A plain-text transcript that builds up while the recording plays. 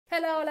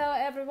Hello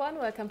everyone,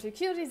 welcome to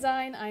Q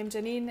Design. I'm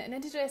Janine, and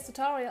in today's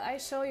tutorial I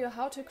show you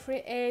how to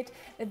create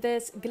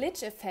this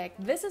glitch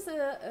effect. This is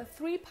a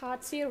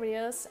three-part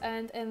series,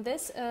 and in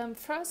this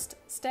first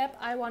step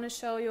I want to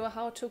show you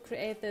how to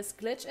create this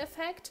glitch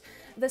effect.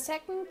 The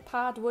second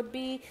part would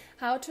be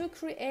how to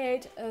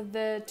create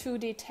the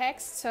 2D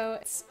text so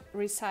it's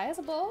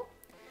resizable.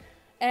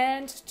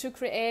 And to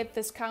create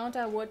this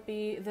counter would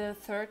be the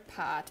third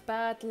part.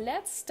 But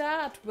let's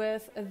start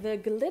with the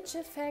glitch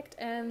effect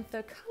and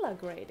the color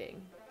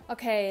grading.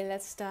 Okay,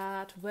 let's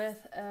start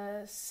with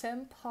a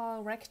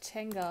simple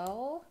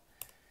rectangle.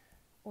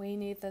 We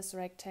need this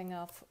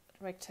rectangle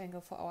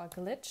for our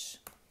glitch.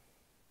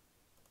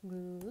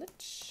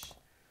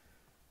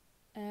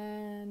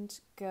 And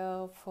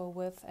go for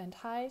width and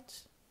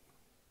height.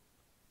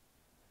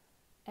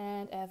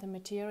 And add the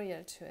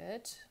material to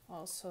it,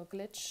 also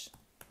glitch.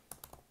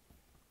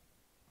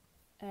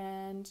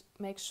 And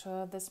make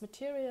sure this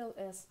material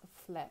is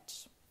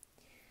flat.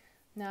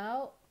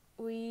 Now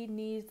we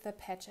need the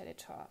patch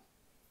editor.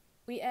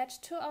 We add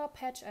to our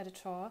patch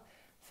editor,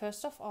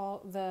 first of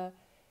all, the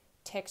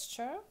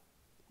texture.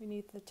 We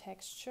need the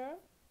texture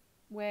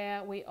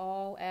where we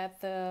all add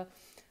the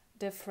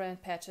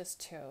different patches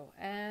to.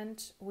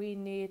 And we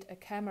need a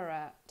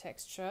camera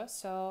texture.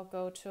 So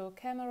go to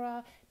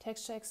camera,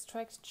 texture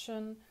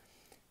extraction,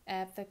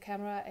 add the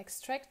camera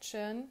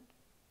extraction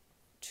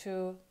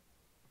to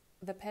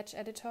the patch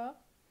editor,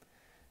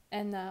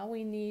 and now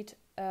we need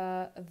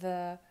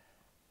the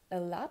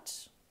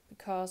LUT,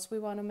 because we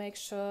want to make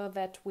sure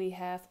that we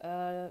have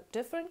a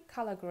different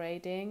color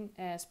grading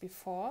as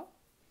before.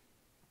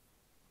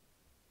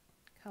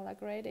 Color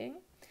grading.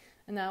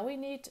 And now we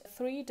need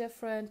 3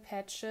 different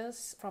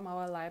patches from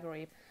our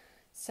library.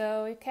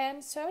 So you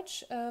can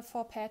search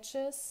for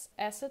patches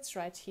assets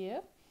right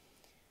here,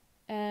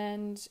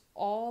 and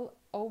all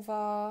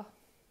over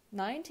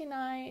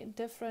 99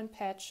 different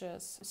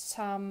patches.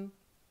 Some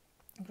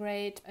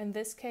great, in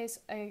this case,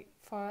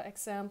 for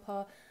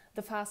example,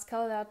 the fast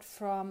color LUT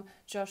from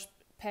Josh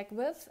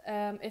Peckwith.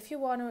 If you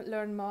want to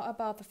learn more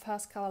about the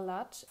fast color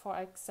LUT, for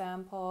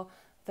example,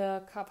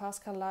 the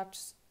fast color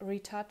LUT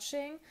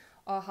retouching,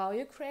 or how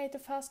you create the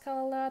fast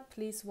color LUT,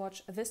 please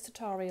watch this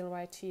tutorial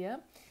right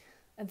here.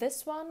 And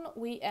this one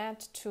we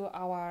add to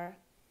our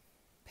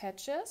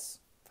patches,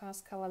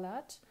 fast color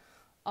LUT.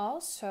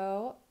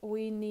 Also,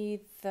 we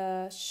need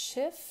the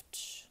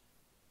shift,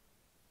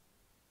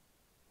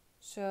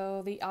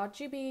 so the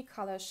RGB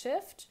color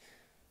shift.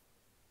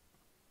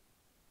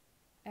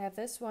 Add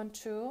this one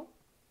too,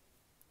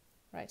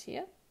 right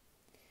here.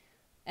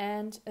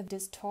 And a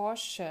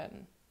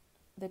distortion,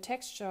 the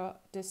texture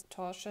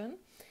distortion.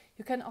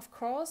 You can of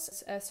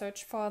course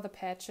search for the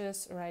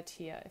patches right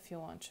here if you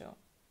want to.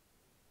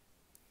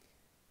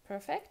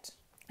 Perfect.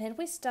 And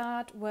we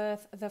start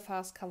with the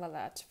fast color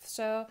LUT.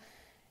 So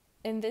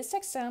in this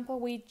example,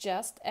 we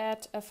just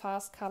add a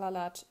fast color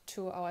LUT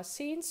to our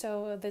scene,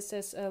 so this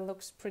is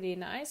looks pretty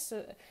nice.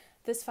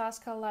 This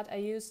fast color LUT, I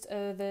used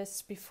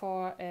this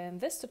before in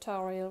this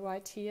tutorial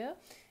right here.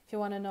 If you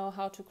want to know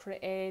how to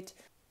create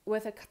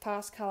with a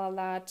fast color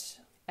LUT,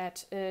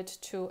 add it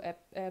to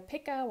a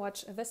picker,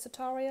 watch this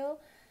tutorial.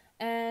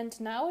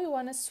 And now we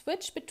want to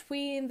switch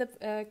between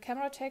the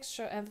camera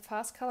texture and the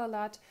fast color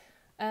LUT.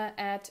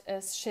 Add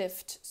a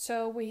shift,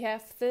 so we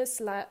have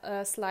this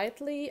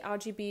slightly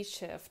RGB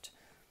shift.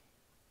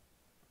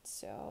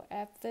 So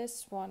add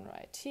this one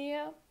right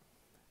here.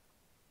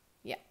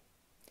 Yeah,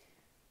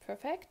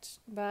 perfect,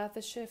 but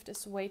the shift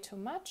is way too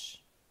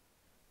much,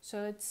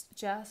 so it's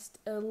just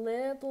a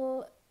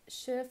little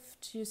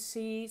shift. You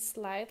see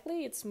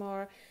slightly, it's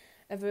more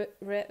a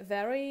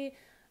very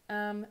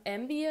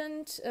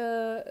ambient,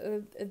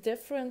 a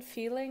different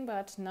feeling,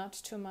 but not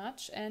too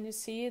much. And you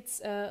see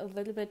it's a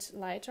little bit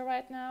lighter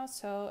right now,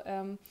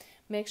 so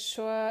make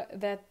sure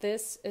that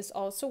this is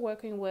also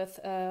working with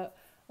a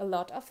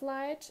lot of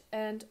light.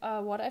 And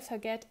what I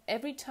forget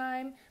every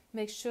time,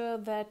 make sure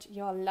that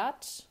your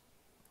LUT,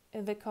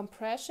 the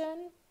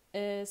compression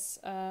is,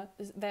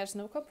 there's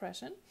no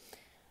compression,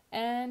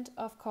 and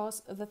of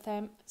course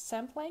the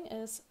sampling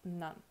is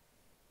none.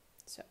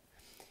 So.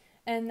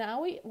 And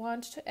now we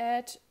want to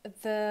add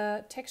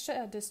the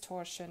texture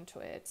distortion to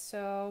it.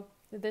 So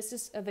this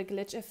is the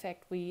glitch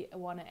effect we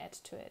want to add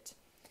to it.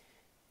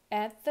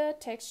 Add the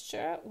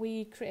texture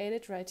we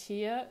created right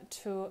here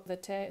to the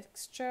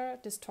texture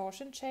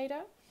distortion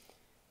shader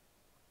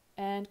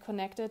and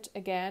connect it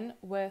again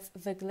with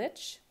the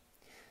glitch.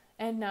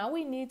 And now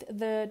we need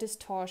the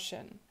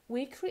distortion.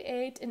 We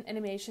create an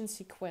animation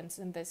sequence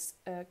in this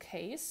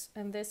case,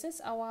 and this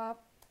is our,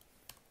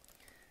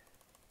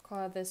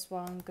 call this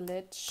one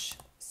glitch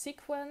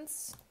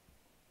sequence,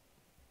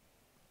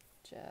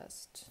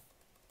 just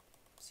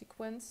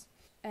sequence,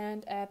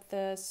 and add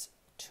this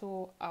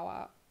to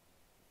our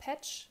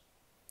patch.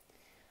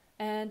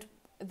 And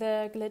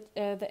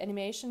the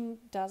animation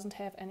doesn't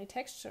have any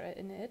texture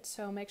in it,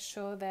 so make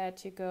sure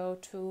that you go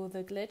to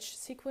the glitch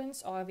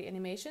sequence or the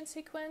animation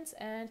sequence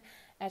and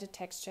add a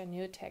texture,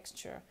 new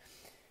texture.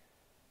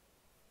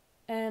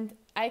 And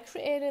I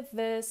created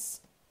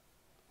this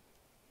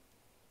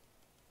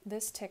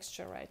this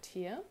texture right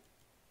here.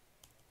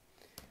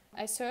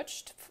 I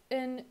searched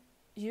in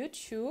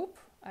YouTube,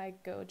 I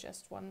go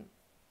just one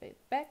bit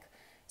back,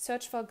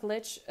 search for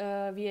glitch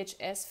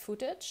VHS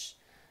footage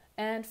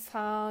and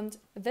found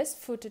this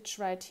footage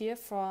right here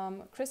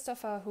from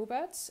Christopher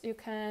Huberts. You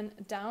can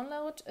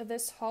download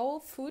this whole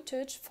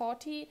footage,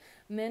 40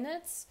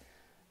 minutes,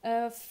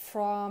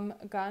 from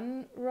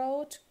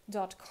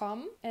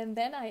Konerow.com, and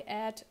then I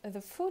add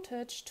the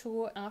footage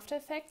to After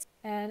Effects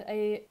and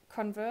I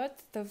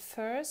convert the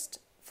first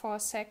 4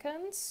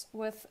 seconds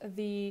with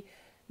the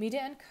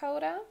media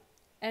encoder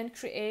and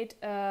create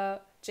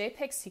a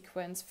JPEG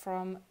sequence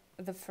from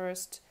the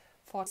first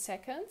 4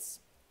 seconds.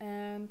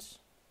 And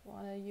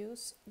want to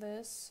use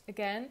this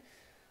again.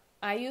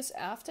 I use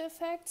After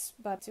Effects,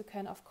 but you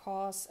can of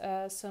course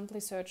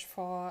simply search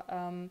for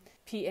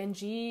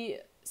PNG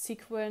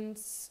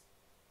sequence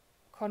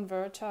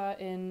converter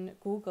in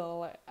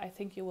Google. I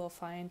think you will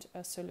find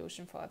a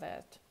solution for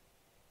that.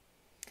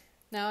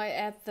 Now I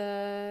add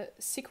the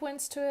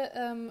sequence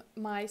to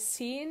my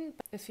scene.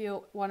 If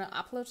you want to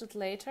upload it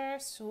later,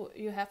 so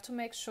you have to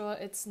make sure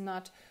it's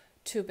not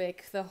too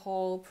big. The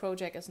whole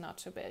project is not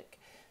too big.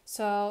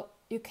 So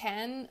you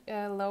can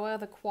lower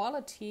the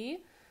quality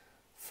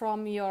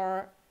from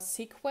your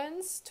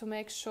sequence to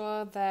make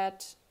sure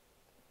that,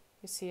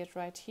 you see it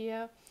right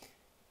here,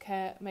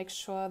 can make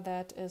sure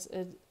that is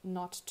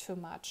not too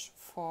much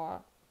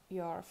for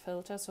your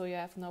filter, so you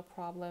have no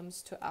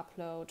problems to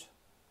upload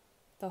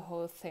the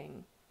whole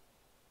thing.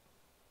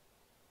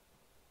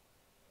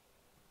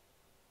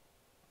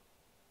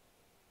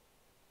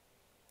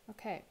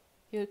 Okay,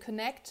 you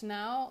connect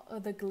now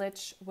the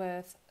glitch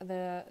with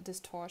the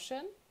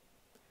distortion,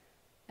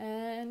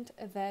 and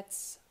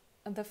that's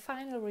the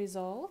final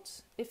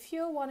result. If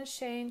you want to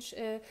change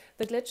the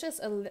glitch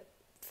is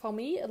for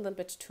me a little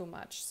bit too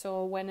much,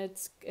 so when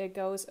it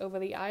goes over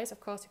the eyes, of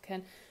course you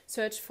can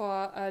search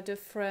for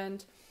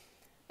different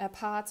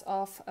parts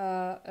of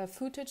a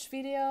footage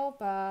video,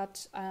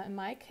 but in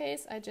my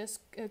case I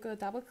just go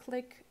double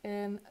click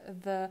in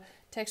the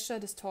texture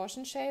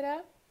distortion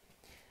shader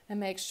and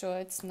make sure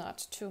it's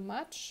not too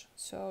much,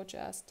 so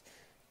just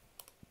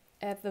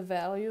add the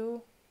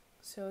value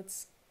so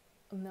it's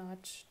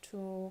not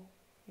too,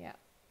 yeah,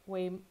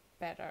 way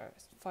better.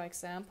 For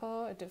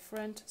example, a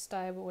different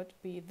style would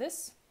be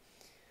this.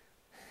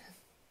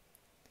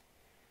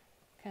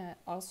 Can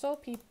also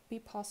be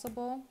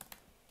possible,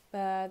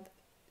 but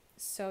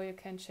so you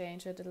can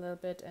change it a little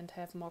bit and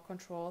have more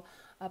control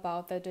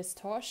about the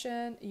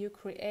distortion you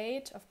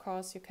create. Of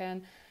course, you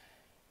can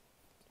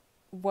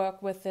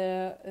work with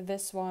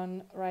this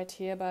one right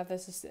here, but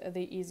this is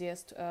the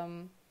easiest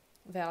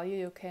value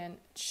you can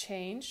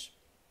change.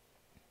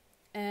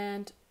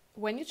 And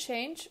when you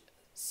change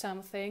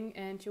something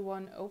and you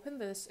want to open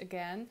this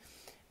again,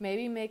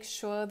 maybe make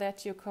sure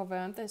that you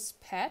convert this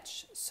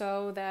patch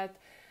so that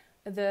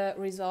the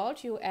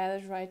result you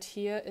added right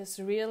here is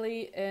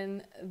really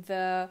in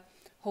the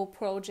whole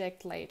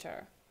project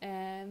later.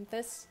 And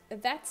that's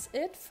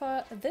it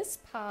for this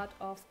part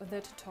of the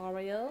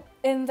tutorial.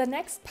 In the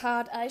next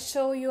part I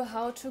show you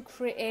how to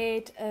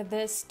create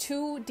this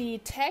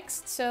 2D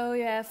text, so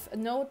you have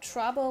no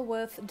trouble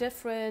with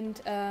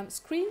different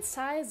screen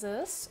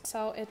sizes,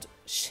 so it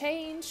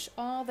change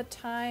all the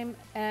time,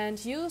 and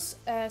use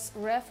as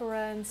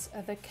reference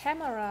the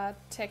camera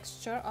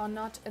texture or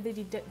not the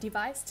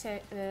device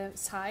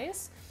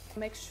size.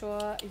 Make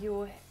sure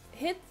you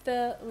hit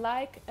the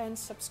like and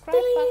subscribe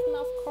button,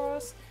 of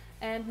course,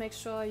 and make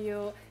sure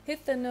you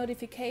hit the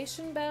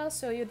notification bell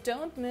so you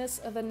don't miss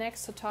the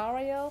next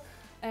tutorial.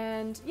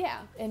 And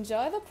yeah,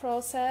 enjoy the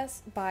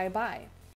process. Bye bye.